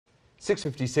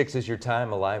6:56 is your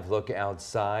time. A live look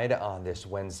outside on this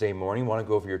Wednesday morning. Want to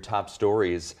go over your top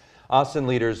stories. Austin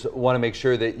leaders want to make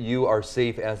sure that you are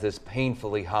safe as this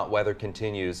painfully hot weather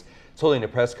continues. It's holding a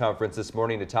press conference this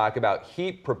morning to talk about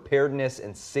heat preparedness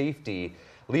and safety.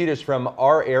 Leaders from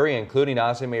our area, including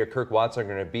Austin Mayor Kirk Watson, are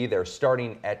going to be there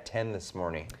starting at 10 this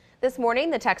morning. This morning,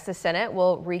 the Texas Senate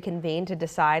will reconvene to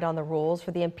decide on the rules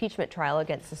for the impeachment trial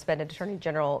against suspended Attorney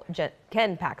General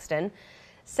Ken Paxton.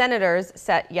 Senators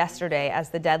set yesterday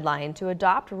as the deadline to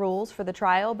adopt rules for the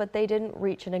trial, but they didn't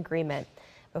reach an agreement.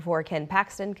 Before Ken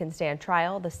Paxton can stand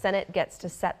trial, the Senate gets to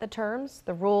set the terms.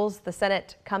 The rules the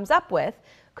Senate comes up with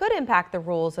could impact the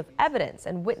rules of evidence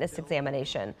and witness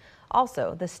examination,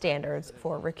 also the standards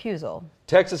for recusal.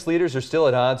 Texas leaders are still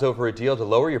at odds over a deal to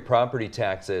lower your property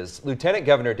taxes. Lieutenant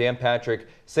Governor Dan Patrick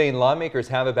saying lawmakers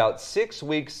have about 6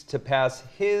 weeks to pass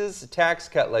his tax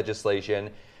cut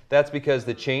legislation. That's because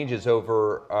the changes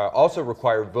also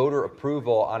require voter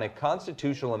approval on a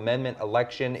constitutional amendment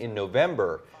election in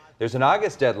November. There's an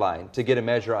August deadline to get a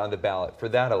measure on the ballot for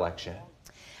that election.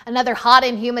 Another hot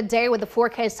and humid day with a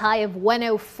forecast high of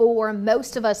 104.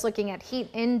 Most of us looking at heat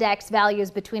index values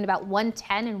between about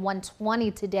 110 and 120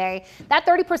 today. That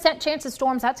 30% chance of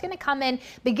storms, that's going to come in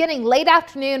beginning late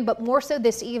afternoon, but more so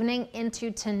this evening into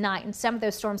tonight. And some of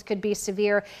those storms could be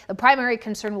severe. The primary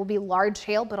concern will be large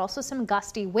hail, but also some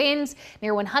gusty winds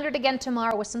near 100 again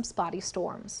tomorrow with some spotty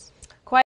storms.